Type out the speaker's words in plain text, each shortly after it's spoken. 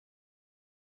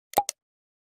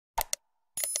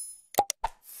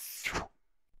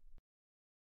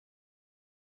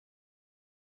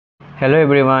Hello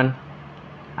everyone,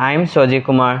 I am Soujit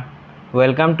Kumar.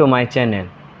 Welcome to my channel.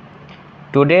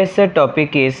 Today's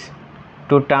topic is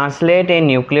to translate a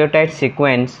nucleotide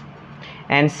sequence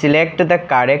and select the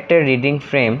correct reading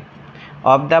frame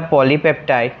of the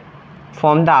polypeptide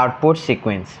from the output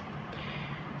sequence.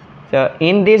 So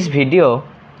in this video,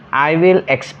 I will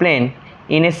explain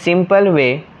in a simple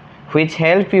way which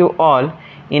help you all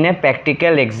in a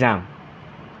practical exam.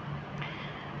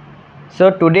 So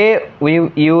today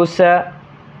we use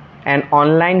an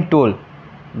online tool.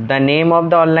 The name of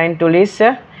the online tool is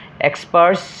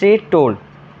ExPASy tool,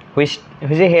 which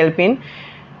help in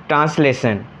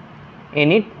translation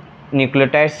any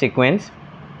nucleotide sequence.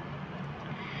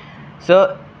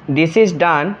 So this is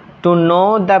done to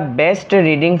know the best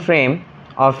reading frame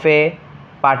of a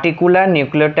particular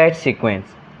nucleotide sequence.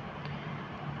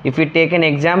 If we take an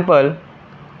example,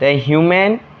 the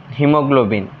human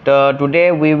hemoglobin. So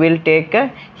today we will take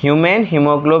human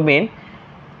hemoglobin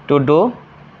to do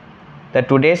the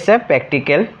today's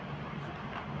practical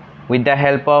with the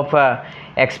help of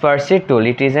ExPASy tool.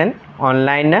 It is an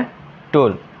online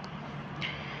tool.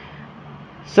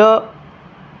 So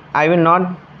I will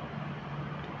not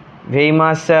very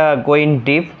much go in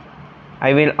deep.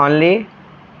 I will only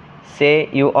say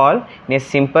you all in a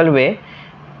simple way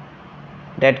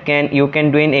that you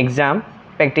can do in exam,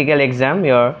 practical exam.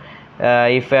 Your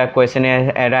if a question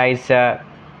arise,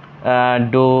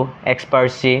 do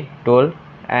ExPASy tool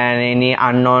and any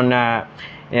unknown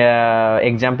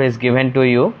example is given to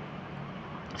you,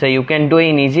 so you can do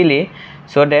it easily.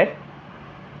 So that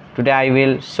today I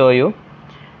will show you.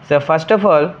 So first of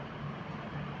all,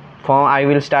 I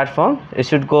will start from, you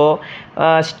should go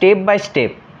step by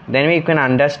step, then we can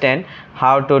understand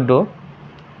how to do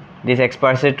this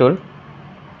ExPASy tool.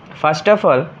 First of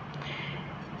all,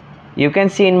 you can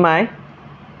see in my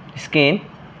screen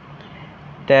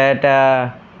that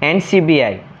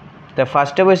NCBI. The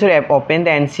first of all, we should open the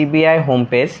NCBI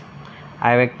homepage.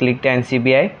 I will click the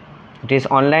NCBI. It is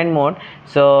online mode,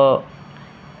 so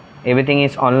everything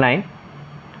is online.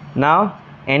 Now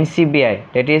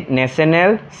NCBI, that is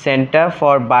National Center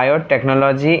for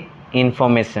Biotechnology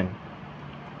Information.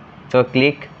 So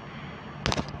click.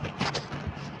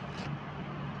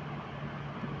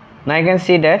 Now you can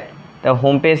see that the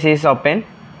homepage is open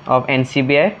of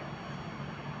NCBI.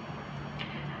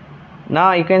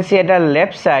 Now you can see at the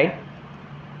left side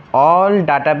all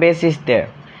database is there.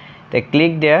 They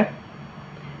click there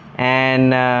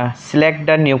and select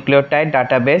the nucleotide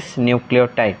database,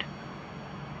 nucleotide.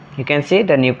 You can see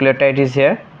the nucleotide is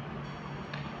here.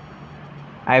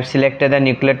 I have selected the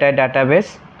nucleotide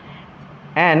database,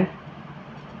 and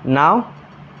now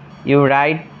you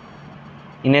write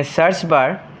in a search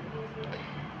bar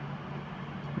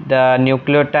the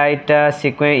nucleotide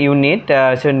sequence you need.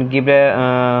 So give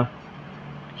a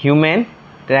human,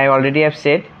 that I already have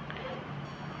said.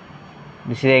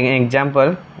 This is an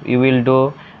example you will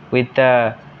do with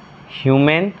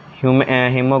human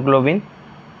hemoglobin,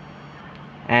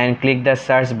 and click the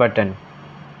search button.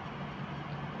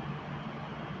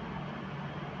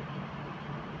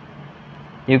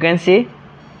 You can see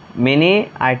many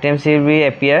items will be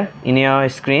appear in your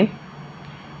screen.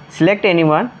 Select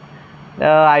anyone.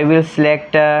 I will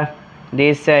select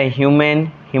this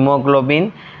human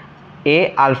hemoglobin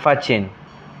A alpha chain.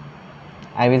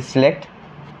 I will select.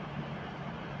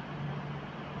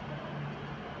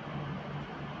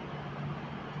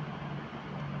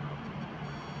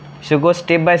 So go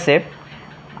step by step.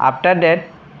 After that,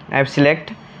 I have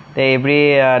select the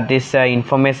every this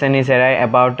information is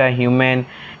about human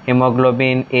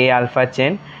hemoglobin A alpha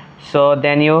chain. So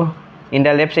then you in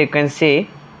the left side you can see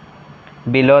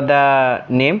below the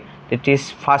name, it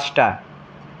is FASTA.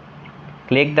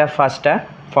 Click the FASTA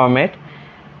format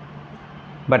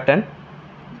button.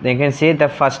 Then you can see the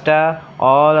FASTA,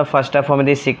 all the FASTA from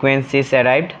this sequence is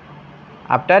arrived.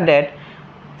 After that,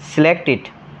 select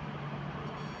it.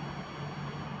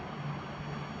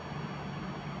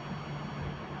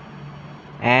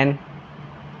 And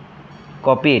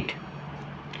copy it.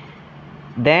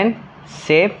 Then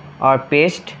save or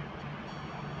paste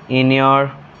in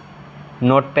your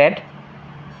notepad.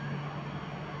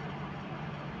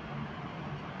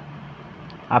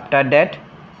 After that,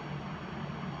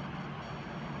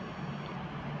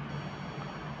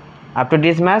 after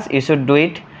this much you should do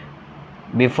it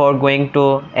before going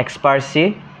to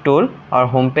ExPASy tool or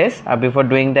homepage. Before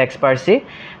doing the ExPASy,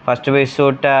 first we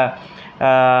should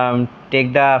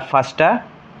take the FASTA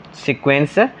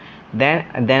sequence.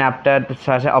 Then after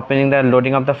opening the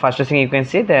loading of the FASTA sequence, you can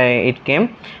see that it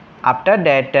came. After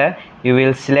that, you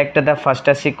will select the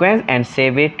FASTA sequence and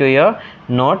save it to your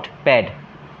notepad.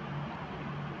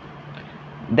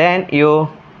 Then you,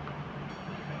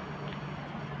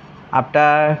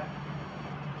 after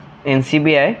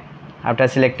NCBI, after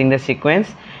selecting the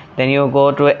sequence, then you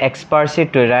go to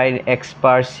ExPASy to write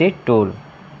ExPASy tool.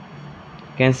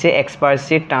 You can see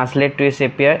ExPASy translate to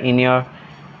appear in your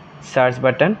search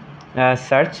button,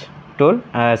 search tool,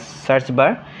 search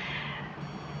bar.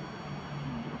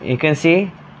 You can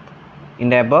see in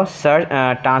the above search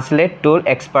translate tool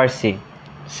ExPASy.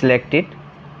 Select it,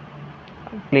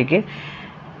 click it.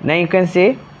 Now you can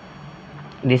see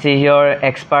this is your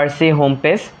ExPASy home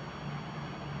page.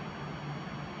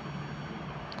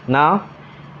 Now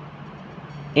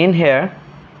in here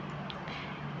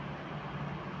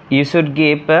you should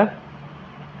give the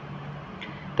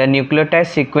nucleotide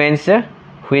sequence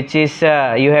which is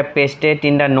you have pasted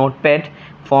in the notepad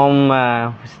from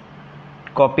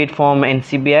copied from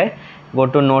NCBI. Go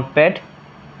to notepad,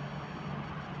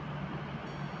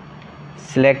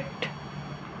 select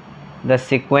the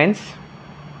sequence,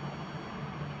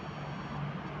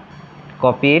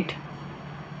 copy it,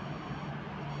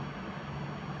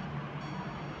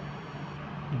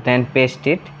 then paste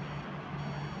it.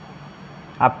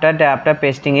 After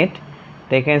pasting it,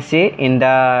 they can see in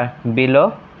the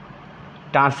below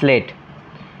translate,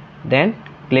 then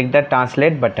click the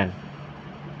translate button.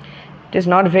 It is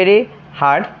not very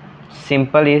hard,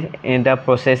 simple is in the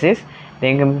processes.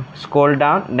 Then you can scroll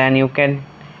down, then you can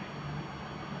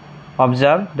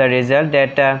observe the result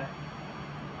that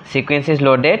sequence is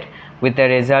loaded with the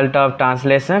result of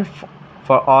translation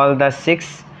for all the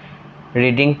 6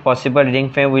 possible reading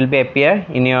frame will be appear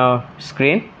in your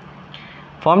screen.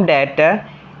 From that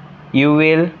you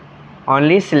will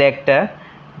only select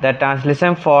the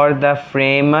translation for the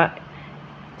frame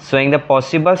showing the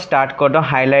possible start codon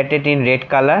highlighted in red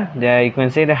color. There you can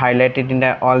see the highlighted in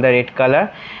all the red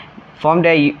color. From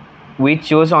there we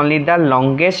choose only the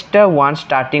longest one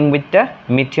starting with the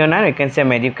methionine. You can say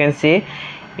med. You can see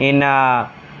in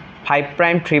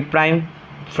 5' 3'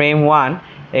 frame 1.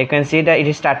 You can see that it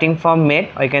is starting from med,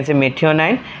 or you can say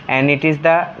methionine, and it is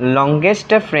the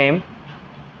longest frame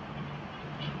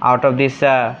out of this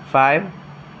 5,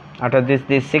 out of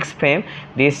this 6 frame.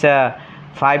 This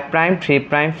 5'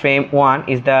 3' frame 1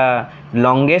 is the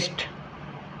longest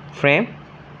frame.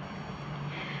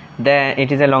 Then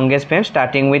it is the longest frame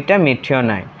starting with the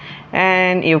methionine,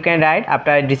 and you can write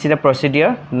after this is the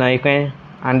procedure. Now you can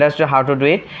understand how to do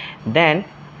it. Then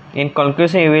in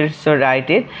conclusion you will so write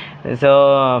it.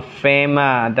 So frame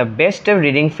the best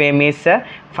reading frame is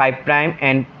 5'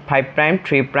 and 5'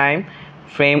 3'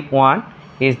 frame 1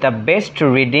 is the best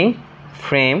reading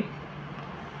frame.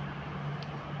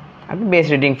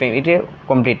 Best reading frame it is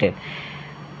completed.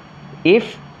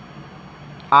 If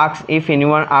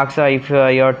anyone asks, or if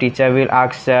your teacher will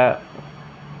ask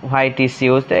why it is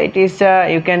used, it is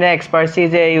you can ExPASy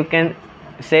is you can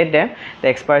say them the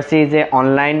ExPASy is a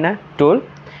online tool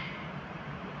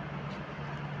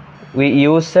we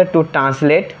use to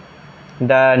translate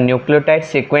the nucleotide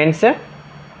sequence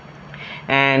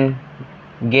and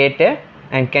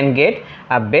can get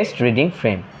a best reading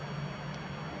frame.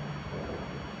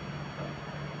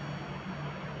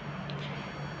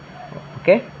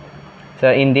 Okay,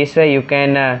 so in this way you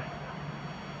can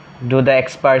do the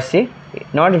ExPASy.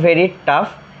 Not very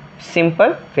tough,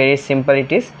 simple, very simple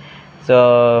it is.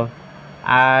 So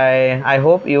I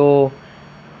hope you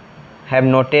have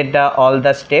noted all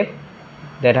the steps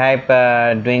that I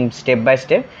am doing step by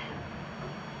step.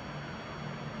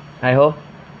 I hope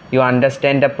you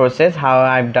understand the process how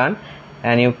I've done,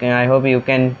 and I hope you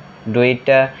can do it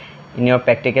in your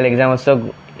practical exam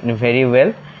also very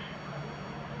well.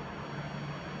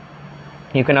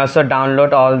 You can also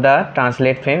download all the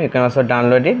translate frame. You can also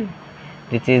download it.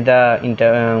 This is the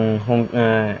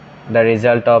the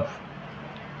result of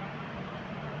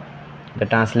the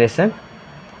translation.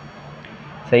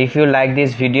 So if you like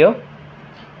this video,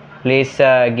 please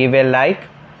give a like,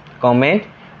 comment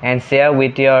and share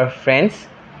with your friends.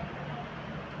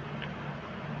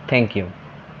 Thank you.